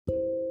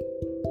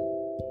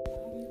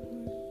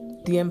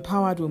The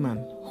empowered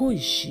woman, who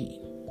is she?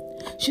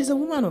 She's a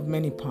woman of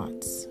many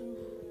parts.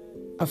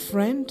 A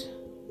friend,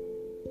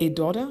 a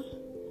daughter,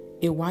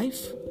 a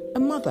wife, a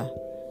mother,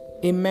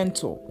 a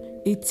mentor,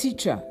 a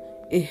teacher,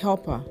 a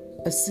helper,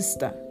 a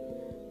sister.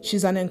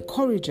 She's an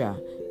encourager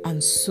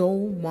and so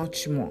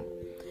much more.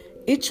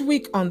 Each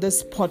week on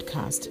this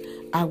podcast,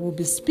 I will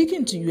be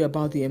speaking to you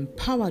about the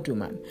empowered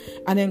woman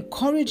and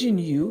encouraging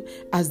you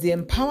as the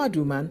empowered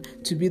woman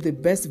to be the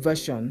best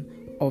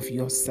version of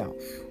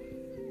yourself.